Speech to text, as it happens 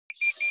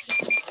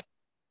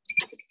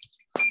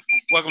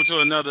Welcome to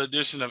another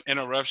edition of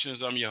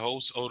Interruptions. I'm your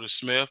host, Otis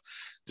Smith.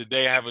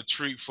 Today I have a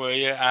treat for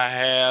you. I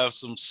have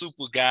some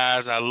super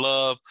guys I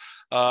love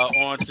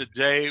on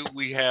today.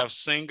 We have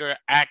singer,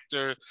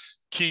 actor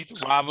Keith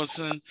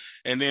Robinson,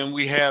 and then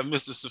we have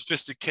Mr.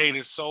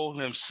 Sophisticated Soul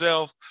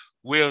himself,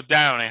 Will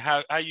Downing.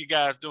 How you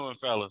guys doing,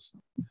 fellas?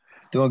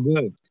 Doing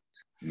good.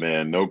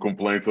 Man, no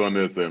complaints on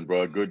this end,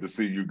 bro. Good to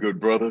see you, good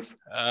brothers.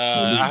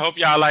 I hope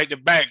y'all like the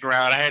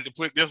background. I had to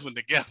put this one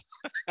together.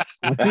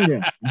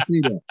 I see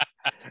that.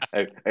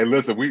 Hey,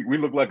 listen, we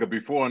look like a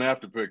before and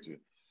after picture.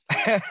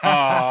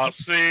 Oh,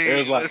 see,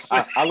 it was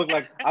like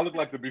I look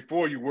like the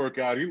before you work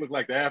out. He looked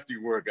like the after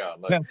you work out.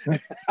 Like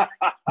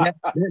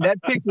that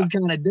picture's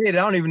kind of dated.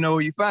 I don't even know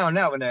where you found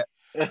that one at.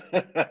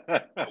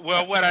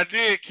 Well, what I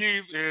did,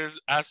 Keith, is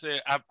I said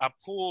I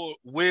pulled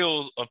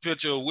a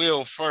picture of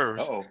Will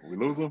first. Oh, we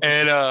lose him.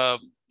 And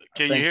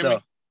can you hear me?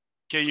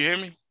 Can you hear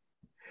me?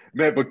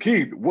 Man, but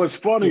Keith, what's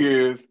funny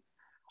is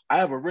I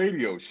have a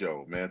radio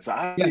show, man. So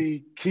I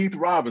see Keith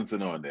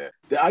Robinson on there.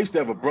 I used to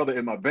have a brother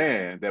in my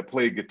band that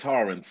played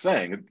guitar and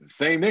sang. It's the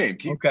same name,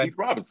 Keith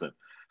Robinson.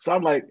 So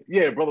I'm like,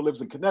 yeah, brother lives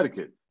in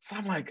Connecticut. So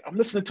I'm like, I'm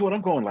listening to it.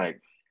 I'm going like,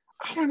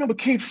 I don't remember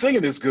Keith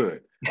singing this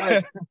good.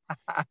 Like,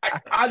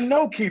 I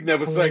know Keith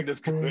never sang this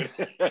good.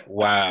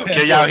 Wow.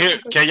 Can y'all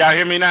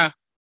hear me now?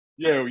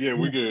 Yeah,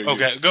 we good.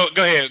 Okay,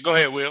 go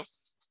ahead, Will.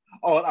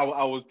 Oh,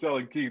 I was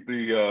telling Keith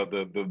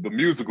the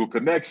musical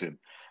connection.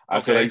 I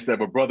said I used to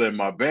have a brother in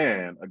my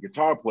band, a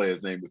guitar player.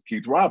 His name was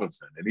Keith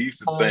Robinson, and he used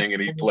to sing and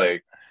he'd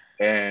play.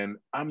 And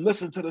I'm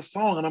listening to the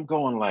song and I'm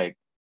going like,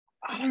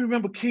 I don't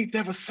remember Keith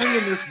ever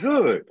singing this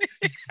good.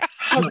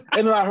 And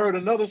then I heard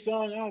another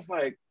song. I was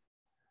like,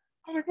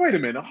 wait a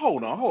minute,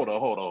 hold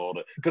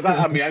on. Because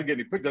I mean, I'm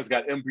getting pictures. I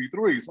got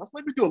MP3s. So I was like,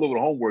 let me do a little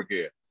homework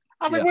here.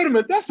 I was like, wait a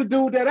minute, that's the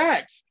dude that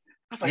acts.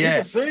 I was like, he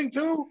can sing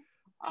too?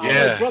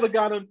 That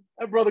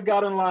brother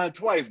got in line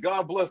twice.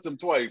 God blessed him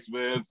twice,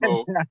 man.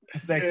 So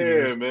Thank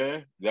you,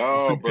 man.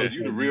 Y'all, bro,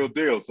 you the real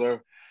deal, sir.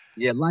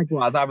 Yeah,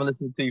 likewise. I've been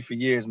listening to you for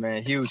years,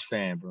 man. Huge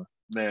fan, bro.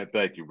 Man,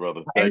 thank you,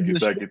 brother. Thank you.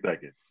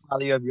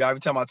 Highly of you.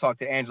 Every time I talk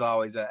to Angela, I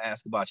always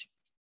ask about you.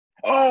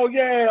 Oh,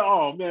 yeah.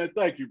 Oh, man.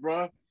 Thank you,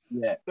 bro.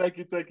 Yeah. Thank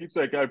you. I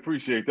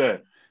appreciate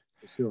that.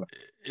 For sure.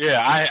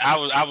 Yeah,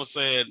 I was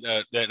saying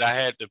that I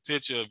had the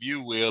picture of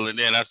you, Will, and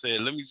then I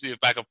said, let me see if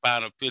I can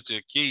find a picture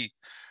of Keith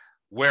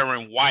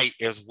wearing white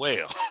as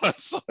well.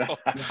 So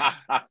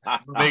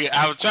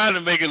I was trying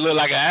to make it look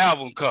like an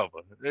album cover.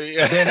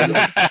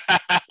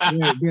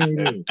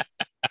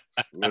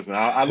 Listen,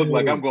 I look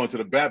like I'm going to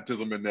the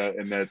baptism in that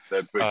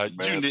picture,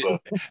 man.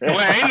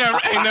 Well, ain't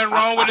nothing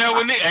wrong with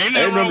that. Ain't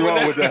nothing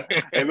wrong with that.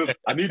 Hey, listen,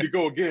 I need to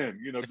go again.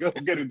 Go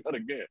get it done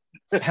again.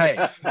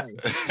 Hey.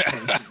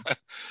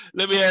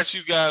 Let me ask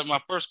you guys. My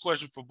first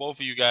question for both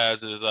of you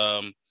guys is,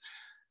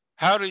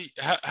 how do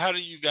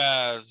you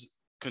guys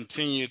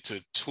continue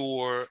to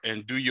tour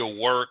and do your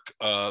work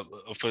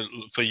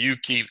for you,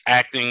 Keith,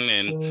 acting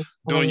and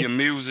doing your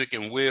music,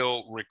 and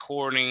Will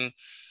recording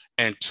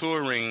and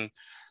touring?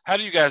 How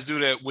do you guys do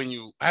that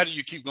how do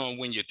you keep going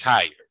when you're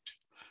tired?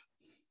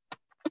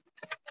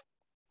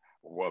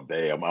 Well,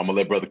 damn, I'm gonna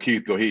let Brother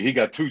Keith go. He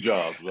got two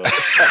jobs, bro.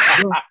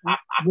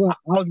 Well,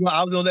 I was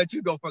gonna let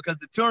you go for, because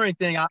the touring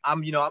thing, I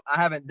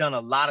haven't done a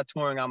lot of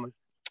touring. I'm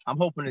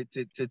hoping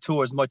to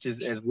tour as much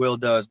as Will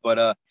does,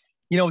 but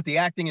with the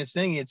acting and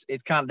singing, they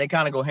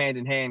kind of go hand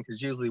in hand,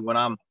 because usually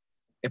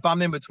if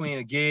I'm in between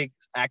a gig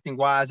acting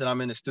wise and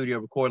I'm in the studio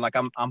recording, like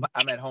I'm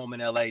at home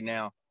in LA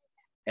now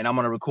and I'm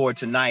gonna record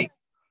tonight.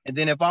 And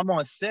then if I'm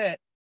on set,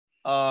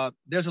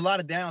 there's a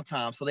lot of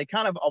downtime. So they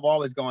kind of have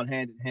always gone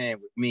hand in hand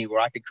with me, where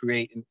I could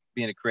create and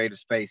be in a creative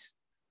space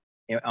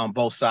on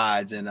both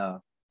sides. And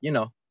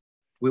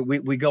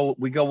we go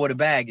where the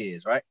bag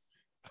is, right?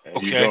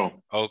 There you go.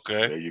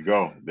 Okay. There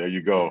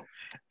you go.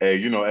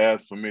 Hey,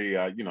 as for me,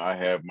 I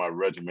have my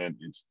regiment.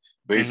 It's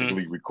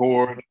basically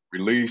record,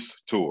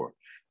 release, tour.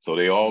 So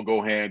they all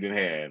go hand in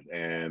hand.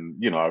 And,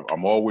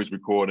 I'm always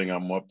recording.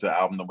 I'm up to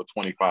album number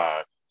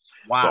 25.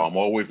 Wow. So I'm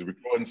always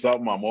recording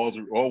something. I'm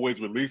always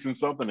releasing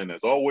something, and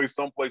there's always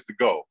someplace to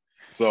go.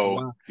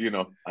 So,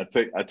 I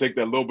take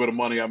that little bit of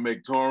money I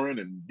make touring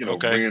and,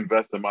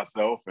 reinvest in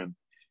myself, and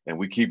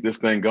we keep this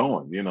thing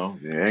going. It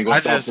ain't gonna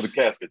stop till the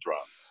casket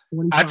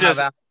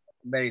drop.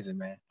 Amazing,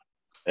 man.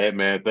 Hey,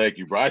 man, thank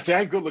you, bro. I say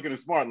I ain't good looking and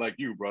smart like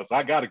you, bro, so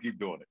I got to keep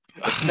doing it.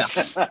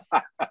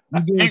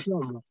 You're doing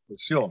something, for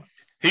sure.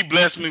 He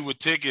blessed me with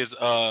tickets,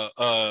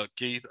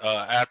 Keith.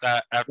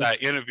 After I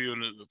interviewed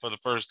him for the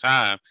first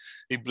time,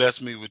 he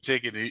blessed me with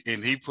tickets,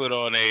 and he put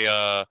on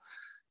a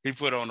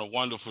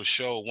wonderful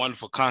show,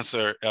 wonderful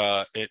concert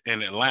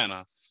in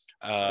Atlanta,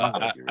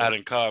 out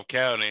in Cobb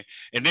County.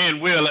 And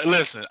then, Will,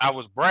 listen, I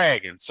was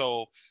bragging,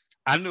 so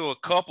I knew a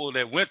couple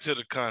that went to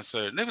the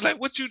concert, and they were like,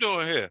 "What you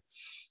doing here?"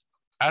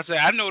 I said,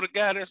 I know the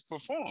guy that's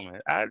performing.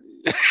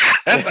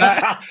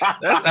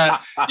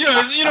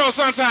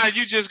 Sometimes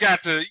you just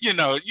got to, you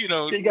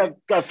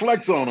got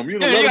flex on them. You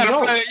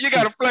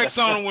got to flex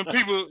on them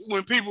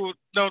when people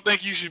don't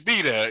think you should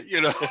be there.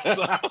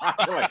 So.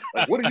 Right.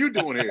 Like, what are you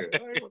doing here?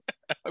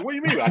 Like, what do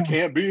you mean? I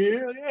can't be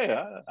here?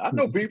 Yeah, I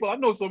know people. I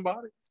know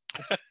somebody.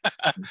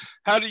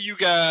 How do you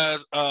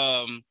guys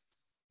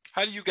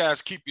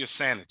keep your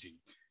sanity?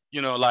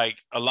 You know, like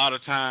a lot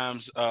of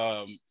times,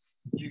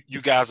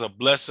 you guys are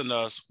blessing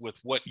us with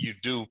what you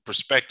do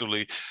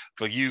prospectively.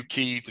 For you,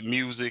 Keith,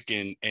 music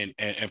and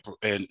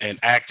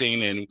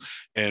acting,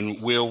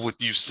 and Will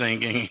with you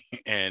singing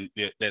and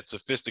that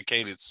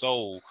sophisticated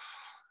soul.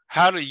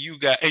 How do you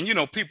guys, and you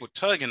know, people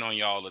tugging on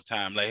you all the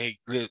time, like, hey,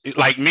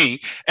 like me,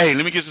 hey,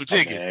 let me get some Oh,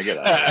 tickets. man, get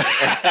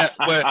out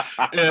But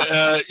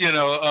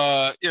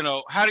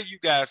how do you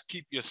guys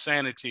keep your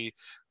sanity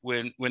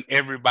when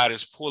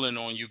everybody's pulling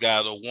on you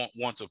guys or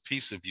wants a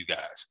piece of you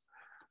guys?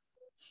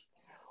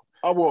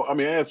 Oh, well, I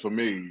mean, as for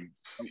me,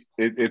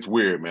 it's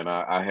weird, man.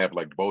 I have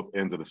like both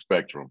ends of the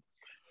spectrum.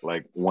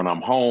 Like when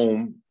I'm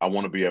home, I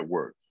want to be at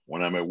work.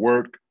 When I'm at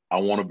work, I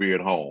want to be at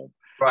home.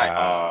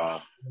 Right.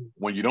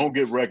 When you don't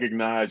get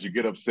recognized, you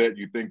get upset.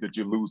 You think that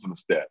you're losing a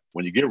step.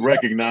 When you get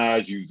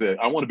recognized, you say,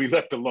 "I want to be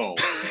left alone."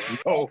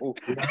 So,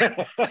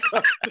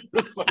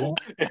 so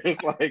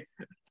it's like,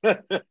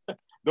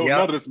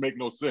 none of this make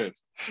no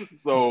sense.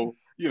 So,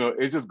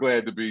 it's just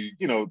glad to be,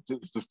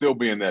 to still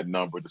be in that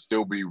number, to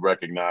still be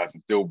recognized,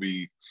 and still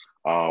be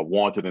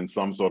wanted in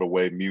some sort of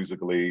way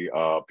musically.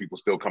 People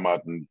still come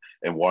out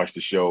and watch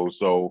the show.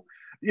 So,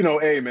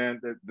 hey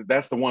man,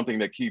 that's the one thing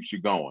that keeps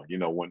you going.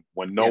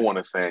 When no one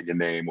is saying your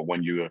name, or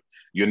when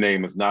your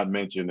name is not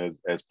mentioned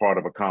as part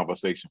of a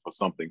conversation for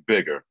something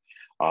bigger,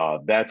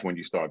 that's when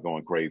you start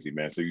going crazy,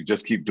 man. So you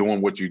just keep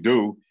doing what you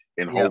do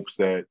in hopes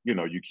that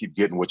you keep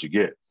getting what you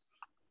get.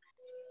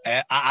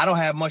 I don't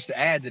have much to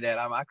add to that.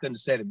 I couldn't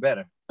have said it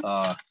better.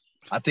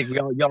 I think you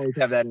always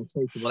have that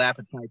insatiable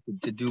appetite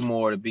to do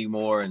more, to be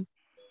more, and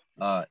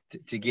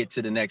to get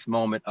to the next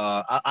moment.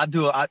 I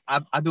do a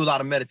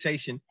lot of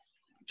meditation.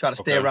 Try to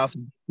stay around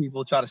some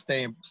people, try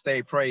to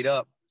stay prayed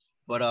up.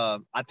 But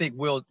I think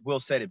Will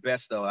said it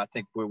best though. I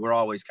think we're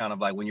always kind of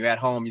like, when you're at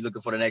home, you're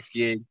looking for the next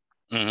gig.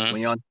 Mm-hmm.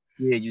 When you're on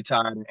gig, you're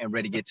tired and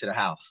ready to get to the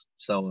house.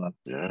 So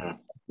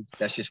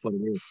that's just what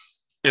it is.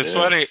 It's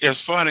funny.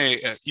 It's funny.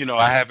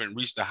 I haven't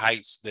reached the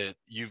heights that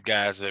you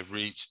guys have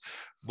reached,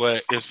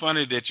 but it's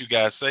funny that you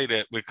guys say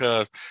that,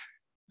 because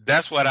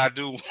that's what I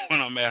do when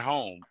I'm at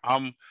home.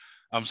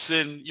 I'm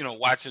sitting,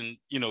 watching,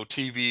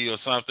 TV or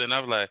something.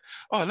 I'm like,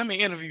 oh, let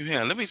me interview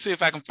him. Let me see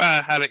if I can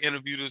find how to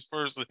interview this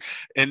person.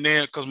 And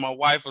then, because my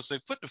wife will say,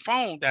 put the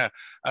phone down.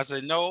 I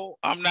said, no,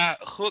 I'm not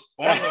hooked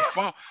on the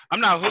phone. I'm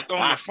not hooked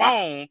on the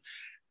phone.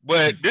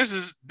 But this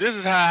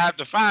is how I have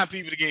to find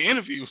people to get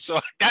interviewed. So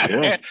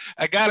I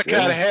gotta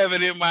kind of have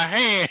it in my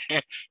hand.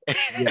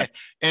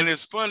 And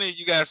it's funny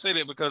you guys say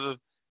that, because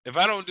if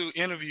I don't do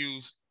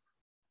interviews,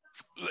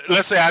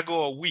 let's say I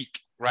go a week,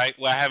 right,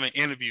 where I haven't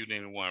interviewed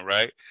anyone,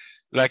 right?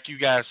 Like you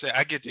guys said,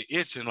 I get to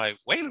itching, like,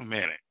 wait a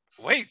minute,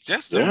 wait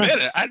just a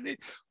minute.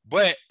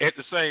 But at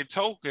the same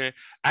token,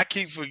 I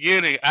keep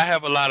forgetting I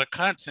have a lot of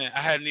content I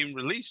hadn't even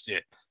released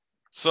yet.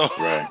 So,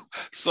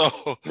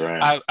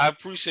 I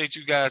appreciate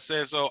you guys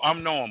saying so.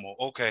 I'm normal.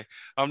 Okay,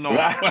 I'm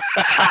normal.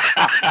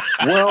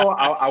 Well,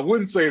 I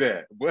wouldn't say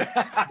that.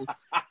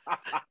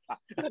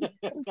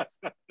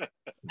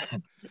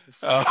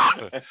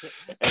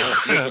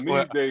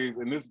 These days,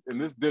 in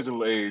this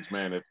digital age,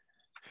 man,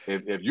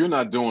 if you're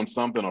not doing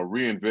something or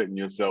reinventing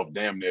yourself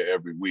damn near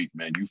every week,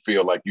 man, you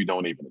feel like you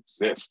don't even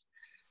exist.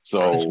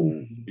 So,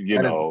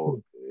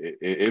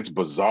 it's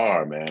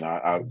bizarre, man.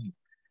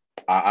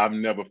 I've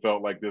never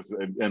felt like this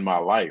in my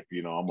life.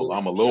 I'm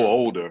a little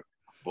older,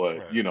 but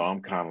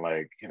I'm kind of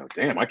like,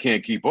 damn, I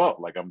can't keep up.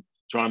 Like, I'm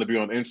trying to be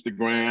on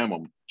Instagram,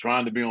 I'm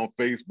trying to be on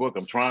Facebook,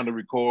 I'm trying to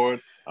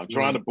record, I'm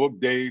trying to book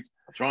dates,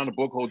 I'm trying to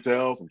book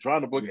hotels, I'm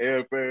trying to book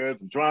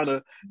airfares,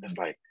 it's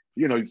like,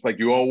 it's like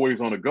you're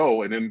always on the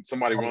go, and then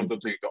somebody runs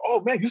up to you and go,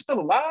 oh man, you still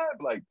alive?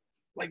 Like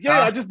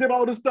yeah, I just did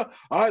all this stuff.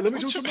 All right, let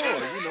me do some more.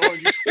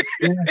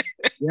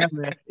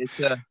 Man,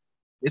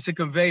 it's a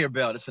conveyor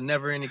belt. It's a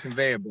never-ending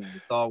conveyor belt.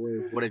 It's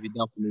always, what have you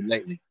done for me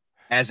lately?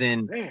 As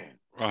in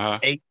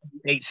 8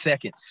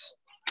 seconds.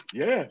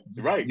 Yeah,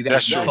 right.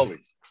 That's true.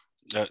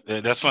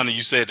 That's funny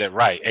you said that,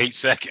 right. 8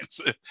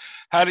 seconds.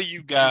 How do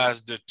you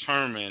guys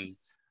determine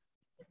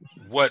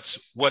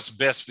what's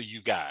best for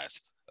you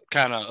guys?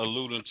 Kind of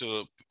alluding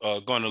to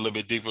going a little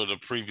bit deeper to the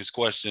previous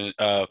question,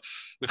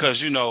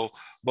 because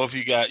both of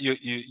you got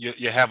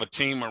you have a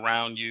team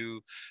around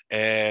you,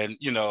 and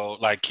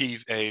like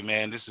Keith, hey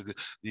man, this is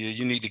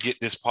you need to get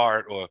this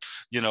part, or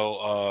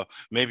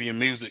maybe your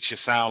music should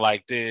sound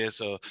like this,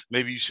 or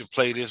maybe you should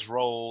play this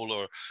role,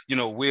 or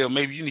Will,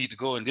 maybe you need to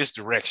go in this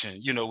direction,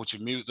 with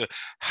your music.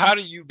 How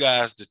do you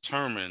guys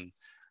determine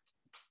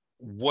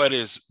what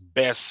is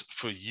best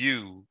for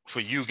you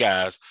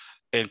guys,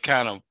 and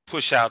kind of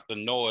push out the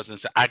noise and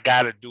say, I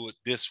got to do it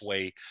this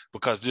way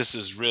because this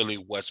is really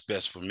what's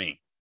best for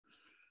me?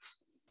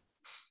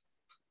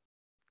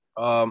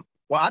 Well,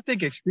 I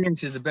think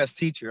experience is the best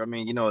teacher. I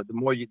mean, the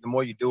more you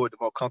do it, the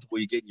more comfortable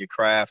you get in your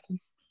craft. And,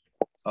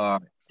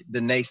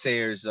 the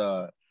naysayers,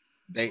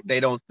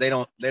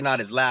 they're not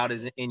as loud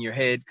as in your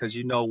head, because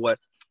what,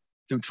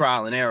 through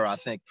trial and error, I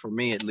think for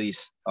me at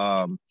least,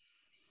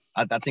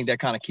 I think that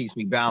kind of keeps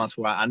me balanced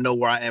where I know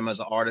where I am as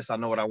an artist. I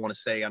know what I want to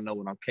say. I know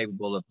what I'm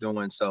capable of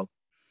doing. So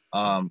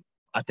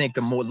I think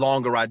the more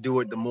longer I do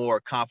it, the more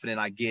confident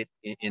I get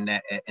in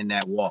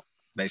that walk,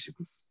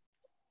 basically.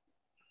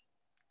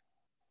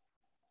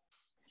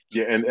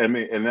 Yeah, and I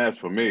mean, and that's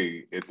for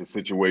me, it's a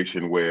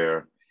situation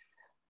where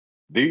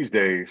these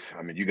days,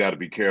 I mean, you got to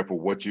be careful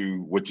what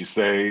you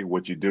say,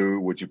 what you do,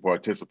 what you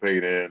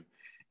participate in,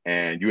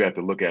 and you have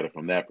to look at it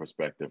from that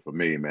perspective. For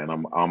me, man,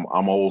 I'm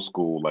old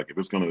school. Like if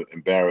it's gonna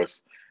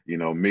embarrass,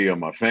 me or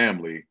my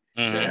family,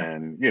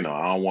 then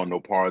I don't want no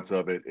parts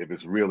of it. If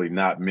it's really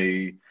not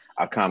me,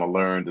 I kind of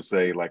learned to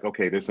say like,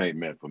 okay, this ain't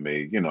meant for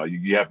me.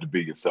 You have to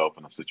be yourself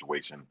in a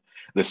situation.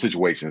 The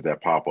situations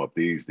that pop up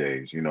these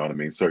days, you know what I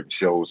mean? Certain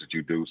shows that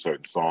you do,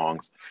 certain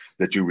songs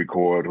that you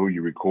record, who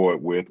you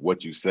record with,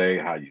 what you say,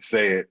 how you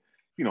say it.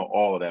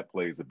 All of that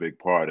plays a big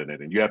part in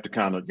it, and you have to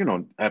kind of,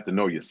 have to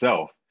know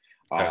yourself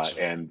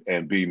Gotcha.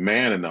 and be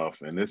man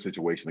enough in this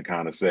situation to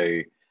kind of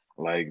say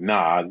like,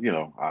 nah, I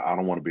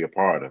don't want to be a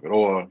part of it,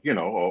 or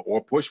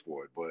or push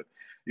for it. But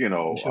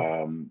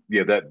Sure.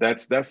 yeah,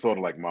 that's sort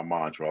of like my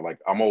mantra. Like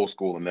I'm old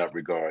school in that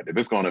regard. If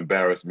it's going to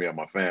embarrass me or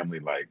my family,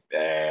 like,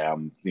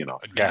 damn, I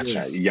got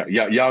you.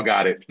 y'all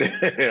got it.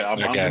 I I'm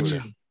got good.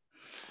 you.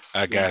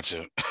 I got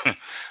you.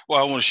 Well,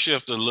 I want to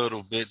shift a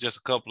little bit, just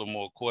a couple of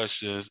more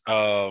questions.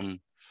 Do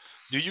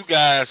you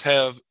guys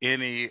have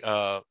any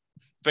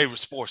favorite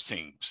sports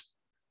teams?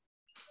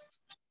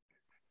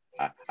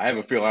 I have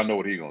a feel I know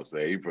what he's gonna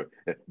say.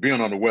 Being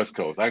on the West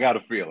Coast, I got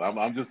a feel.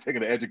 I'm just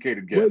taking an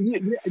educated guess.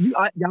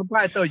 Well, y'all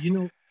probably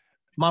thought,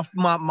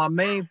 my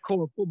main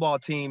core football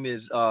team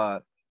is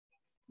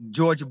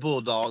Georgia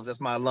Bulldogs. That's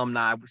my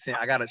alumni.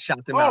 I got to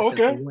shout them out since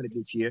they won it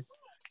this year.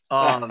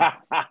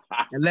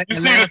 You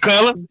see the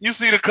colors. You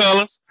see the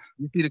colors.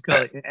 You see the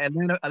color.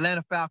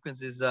 Atlanta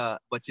Falcons is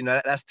but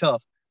that's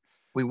tough.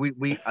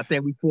 I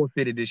think we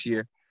forfeited this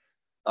year.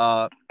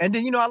 And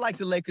then I like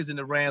the Lakers and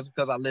the Rams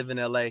because I live in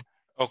LA.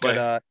 Okay.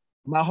 But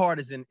my heart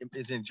is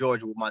in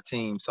Georgia with my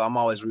team, so I'm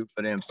always rooting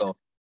for them. So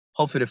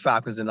hopefully the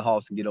Falcons and the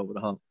Hawks can get over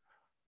the hump.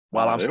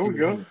 There we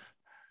go.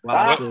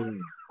 Well,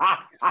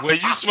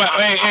 you smile.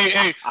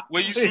 Hey.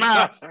 Well, you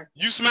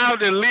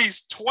smiled at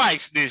least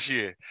twice this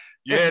year.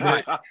 You had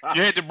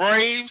the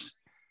Braves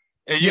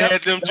and you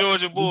had them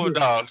Georgia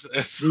Bulldogs.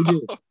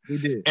 We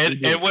did.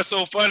 And what's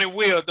so funny,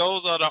 Will,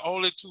 those are the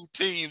only two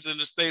teams in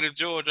the state of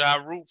Georgia I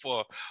root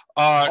for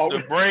are the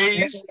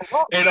Braves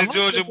and the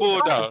Georgia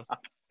Bulldogs.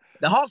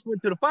 The Hawks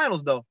went to the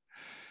finals, though.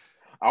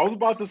 I was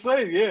about to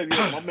say, yeah,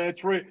 my man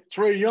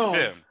Trae Young.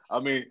 Yeah.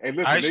 I mean, hey,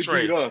 listen,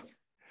 they beat us.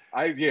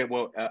 They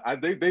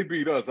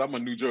beat us. I'm a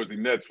New Jersey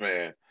Nets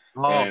fan,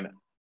 and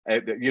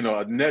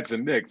Nets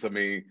and Knicks. I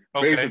mean,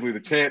 basically the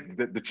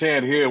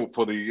chant here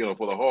for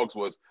the Hawks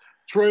was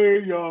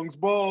Trae Young's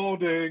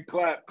balding,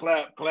 clap,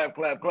 clap, clap,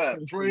 clap, clap.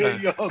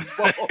 Trae Young's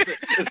balding.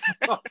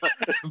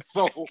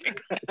 So,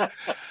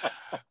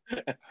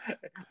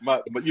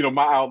 my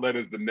outlet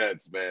is the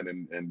Nets, man,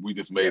 and we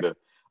just made a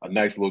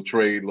nice little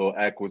trade, little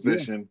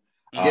acquisition.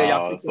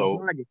 Y'all picked up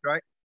Dragic,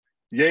 right?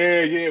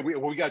 Yeah.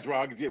 We got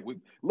Dragic. Yeah, we a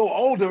little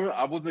older.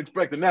 I wasn't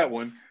expecting that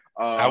one.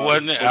 I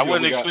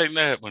wasn't expecting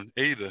that one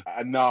either.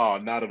 No,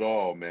 not at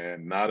all,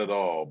 man. Not at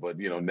all. But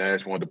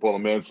Nash wanted to pull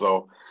him in,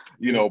 so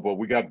But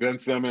we got Ben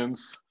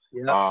Simmons.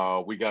 Yeah.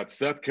 We got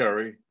Seth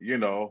Curry.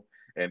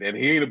 And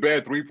he ain't a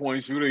bad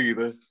 3-point shooter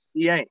either.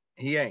 He ain't.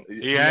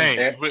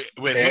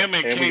 With him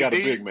and KD, we got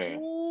a big man.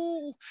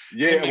 Ooh,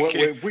 yeah,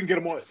 if we can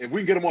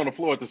get him on the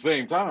floor at the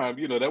same time,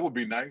 that would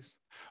be nice.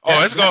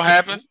 Oh, it's gonna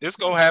happen. It's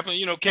gonna happen.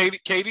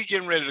 KD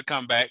getting ready to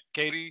come back.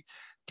 KD's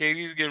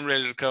getting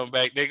ready to come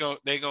back. They gonna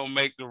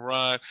make the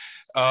run.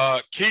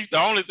 Keith, the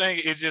only thing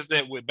is just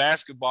that with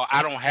basketball,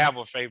 I don't have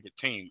a favorite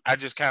team. I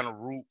just kind of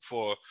root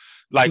for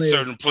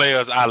certain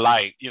players I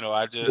like.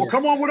 I just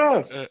come on with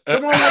us.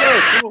 Come on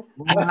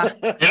with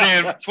us. And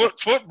then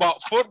football.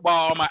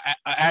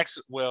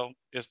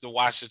 It's the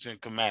Washington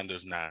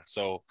Commanders now.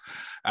 So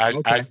I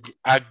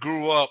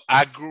grew up.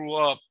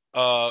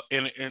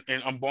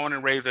 And I'm born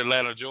and raised in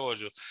Atlanta,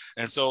 Georgia,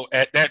 and so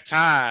at that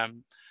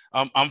time,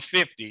 I'm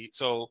 50.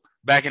 So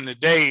back in the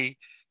day,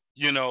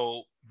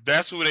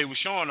 that's who they were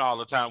showing all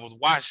the time was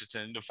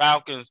Washington. The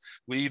Falcons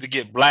would either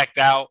get blacked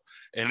out,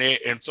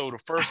 and so the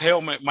first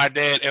helmet my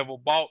dad ever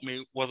bought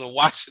me was a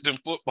Washington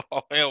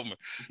football helmet.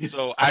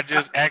 So I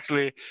just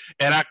actually,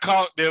 and I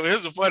caught them.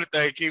 Here's a funny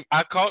thing, Keith.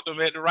 I caught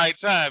them at the right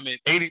time in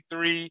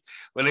 '83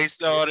 when they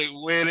started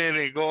winning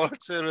and going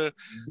to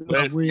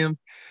the Williams.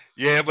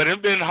 Yeah, but it's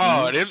been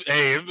hard. It's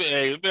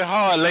been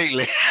hard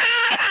lately.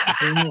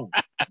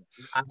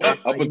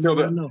 Up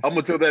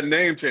until that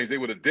name change, they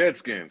were the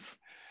Deadskins.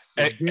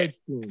 Hey,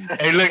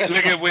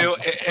 look at Will.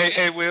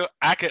 Hey, Will.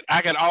 I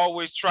can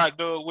always try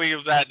Doug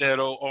Williams out there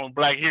though on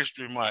Black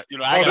History Month.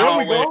 I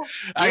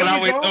can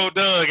always throw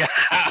Doug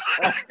out.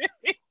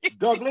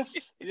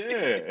 Douglas.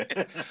 Yeah.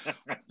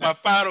 My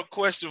final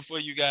question for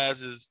you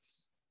guys is,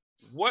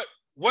 what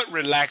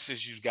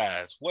relaxes you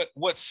guys?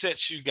 What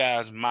sets you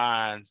guys'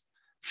 minds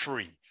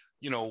free?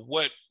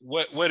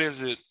 What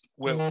is it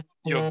with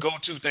your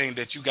go-to thing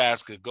that you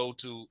guys could go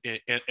to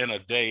in a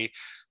day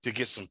to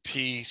get some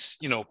peace,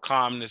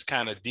 calmness,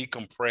 kind of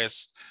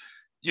decompress,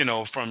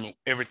 from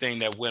everything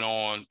that went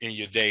on in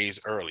your days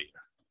earlier?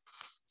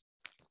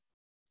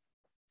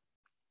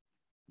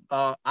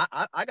 I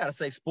gotta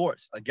say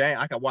sports. A game,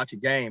 I can watch a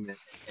game and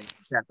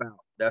tap out.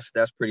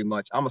 That's pretty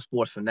much. I'm a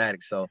sports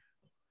fanatic, so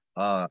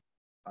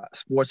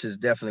sports is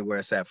definitely where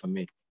it's at for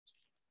me.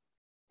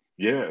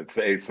 Yeah, it's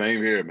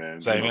same here,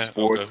 man. Same here.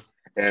 Sports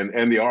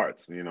and the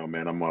arts.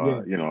 Man,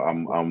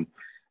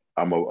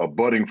 I'm a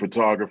budding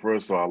photographer,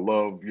 so I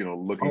love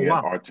looking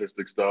at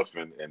artistic stuff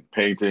and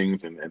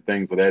paintings and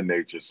things of that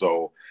nature.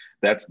 So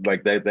that's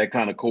like that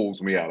kind of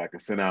cools me out. I can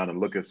sit down and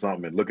look at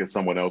something and look at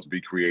someone else be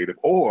creative,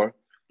 or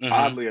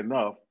oddly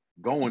enough,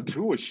 going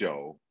to a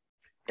show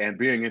and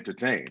being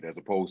entertained as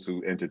opposed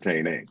to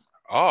entertaining.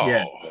 Oh,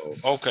 yeah.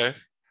 Okay.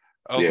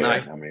 Yeah,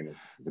 nice. I mean,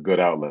 it's a good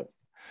outlet.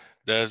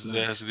 That's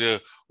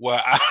good.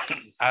 Well,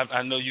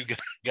 I know you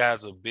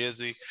guys are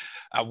busy.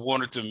 I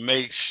wanted to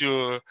make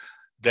sure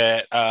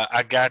that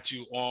I got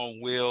you on,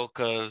 Will,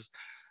 because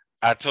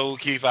I told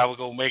Keith I was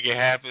gonna make it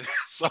happen.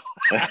 So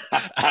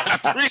I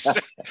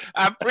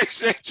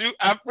appreciate you.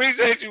 I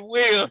appreciate you,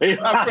 Will.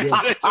 I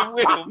appreciate you,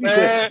 Will,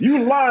 man.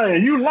 You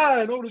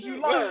lying, Otis. You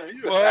lying.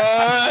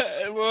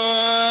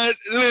 What?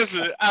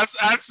 Listen, I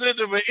sent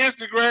him an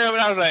Instagram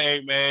and I was like,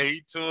 hey man,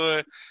 he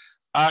toured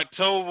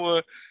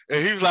October,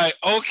 and he was like,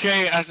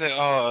 okay. I said,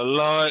 oh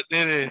Lord,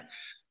 then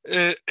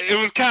it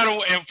was kind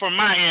of, and from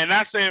my end,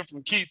 not saying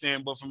from Keith's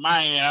end, but from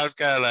my end, I was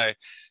kind of like,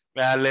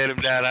 man, I let him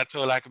down. I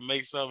told him I could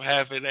make something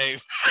happen. Hey,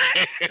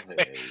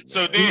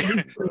 so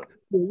then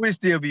we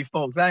still be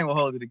folks. I ain't gonna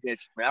hold it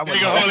against you, man.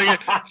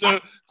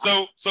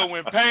 So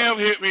when Pam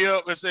hit me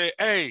up and said,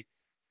 hey,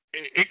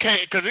 it came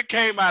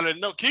out of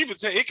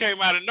it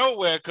came out of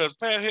nowhere because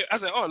Pam hit. I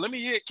said, oh, let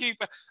me hit Keith.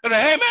 I said,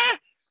 hey man.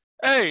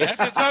 Hey, I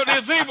just told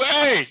these people,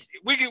 hey,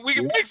 we can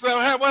make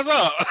something happen. What's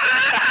up?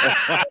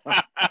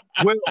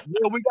 well,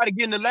 we got to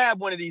get in the lab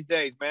one of these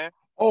days, man.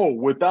 Oh,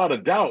 without a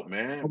doubt,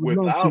 man.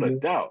 Without a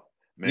doubt.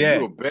 Man,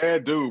 you're a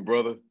bad dude,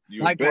 brother.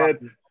 You're bad.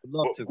 I'd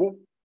love to.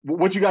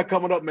 What you got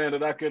coming up, man,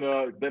 that I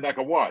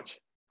can watch?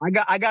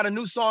 I got a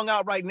new song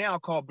out right now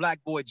called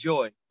Black Boy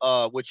Joy,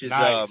 which is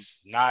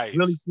nice.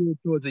 Really cool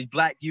towards the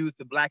Black youth,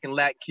 the Black and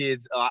Lat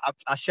kids.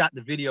 I shot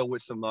the video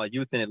with some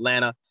youth in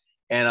Atlanta.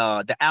 And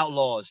the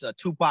Outlaws,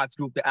 Tupac's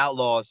group, the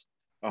Outlaws,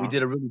 we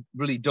did a really,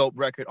 really dope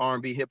record,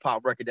 R&B hip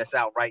hop record that's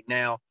out right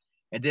now.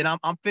 And then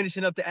I'm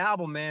finishing up the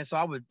album, man. So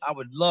I would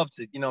love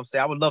to,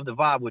 I would love to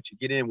vibe with you,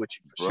 get in with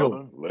you for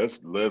sure.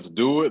 Let's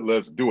do it.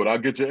 Let's do it. I'll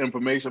get your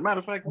information.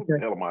 Matter of fact, what the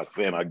hell am I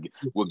saying?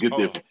 We'll get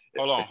there.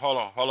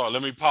 Hold on.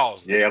 Let me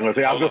pause. Yeah, I was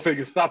gonna say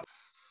you stop.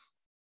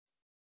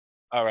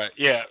 All right.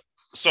 Yeah.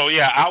 So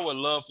yeah, I would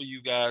love for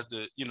you guys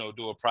to,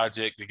 do a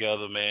project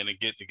together, man, and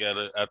get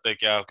together. I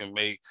think y'all can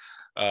make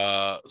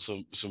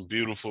some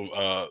beautiful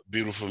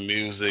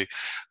music.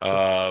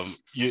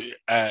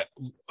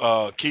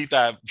 Keith,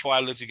 before I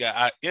let you go,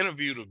 I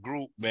interviewed a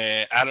group,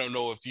 man. I don't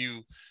know if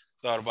you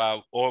thought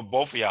about, or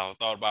both of y'all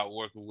thought about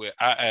working with.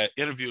 I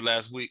interviewed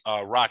last week,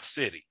 Rock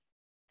City.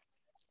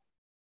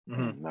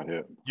 Not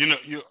yet.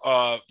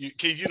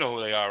 Keith, you know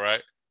who they are,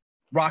 right?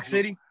 Rock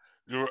City.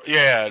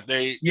 Yeah,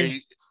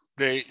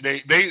 they're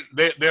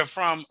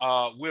from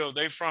Will.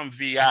 They from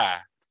VI,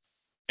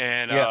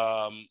 and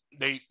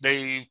they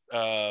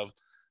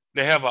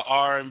have an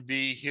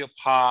R&B, hip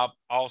hop,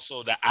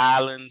 also the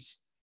Islands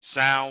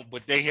sound,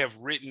 but they have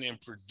written and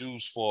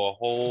produced for a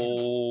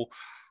whole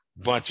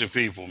bunch of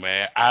people,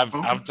 man. I'm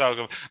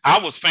talking. I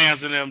was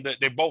fans of them.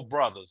 They're both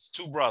brothers,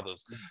 two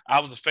brothers. I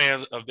was a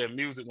fan of their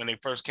music when they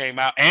first came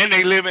out, and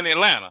they live in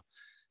Atlanta.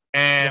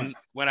 And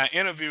when I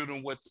interviewed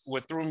them,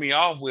 what threw me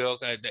off, Will,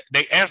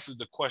 they answered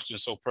the question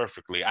so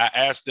perfectly. I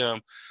asked them,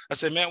 I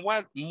said, man,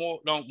 why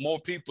don't more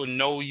people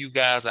know you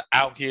guys are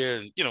out here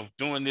and,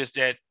 doing this,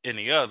 that, and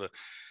the other?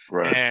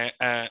 Right.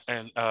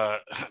 And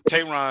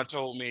Tayron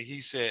told me,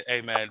 he said, hey,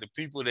 man, the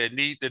people that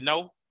need to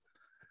know,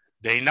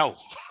 they know.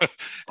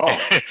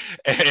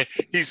 And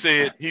he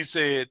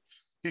said,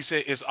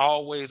 it's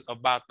always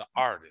about the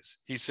artist.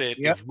 He said,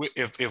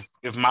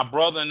 if my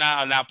brother and I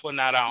are not putting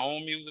out our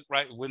own music,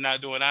 right, we're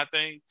not doing our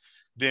thing,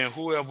 then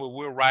whoever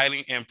we're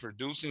writing and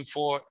producing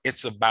for,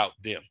 it's about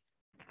them.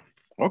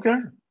 Okay.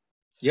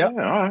 Yeah. All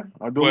right.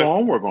 I'll do my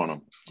homework on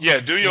them.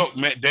 Yeah.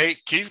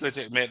 Keith,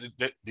 man,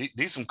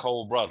 these some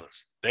cold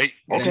brothers.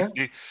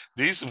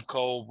 These some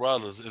cold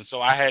brothers. And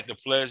so I had the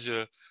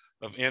pleasure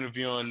of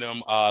interviewing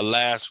them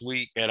last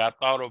week, and I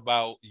thought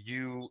about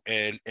you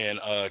and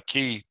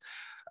Keith.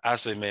 I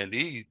said, man,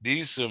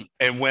 these some,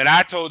 and when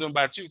I told them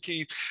about you,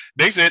 Keith,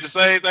 they said the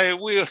same thing.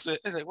 Will said,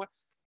 they said, what?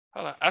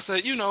 Hold on. I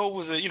said, I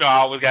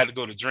always got to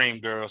go to Dream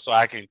Girl so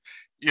I can,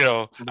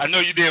 I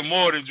know you did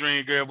more than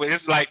Dream Girl, but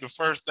it's like the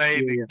first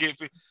thing to get.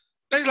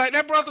 They like,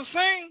 that brother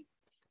sing.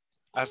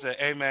 I said,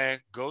 hey man,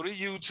 go to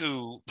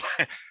YouTube,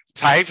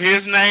 type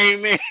his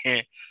name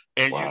in,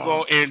 and you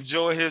go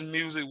enjoy his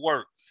music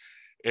work.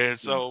 And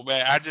so,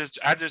 man, I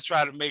just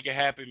try to make it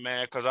happen,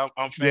 man, because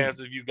I'm fans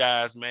of you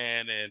guys,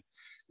 man, and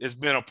It's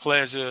been a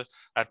pleasure.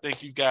 I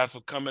thank you guys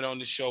for coming on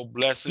the show,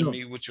 blessing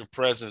me with your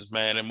presence,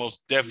 man. And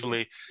most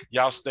definitely,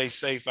 y'all stay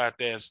safe out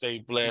there and stay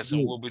blessed.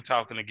 And we'll be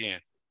talking again.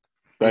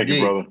 Thank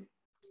you, brother.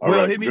 All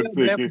right. Hit me up,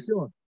 man, for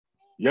sure.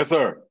 Yes,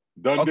 sir.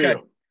 Done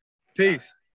deal. Peace.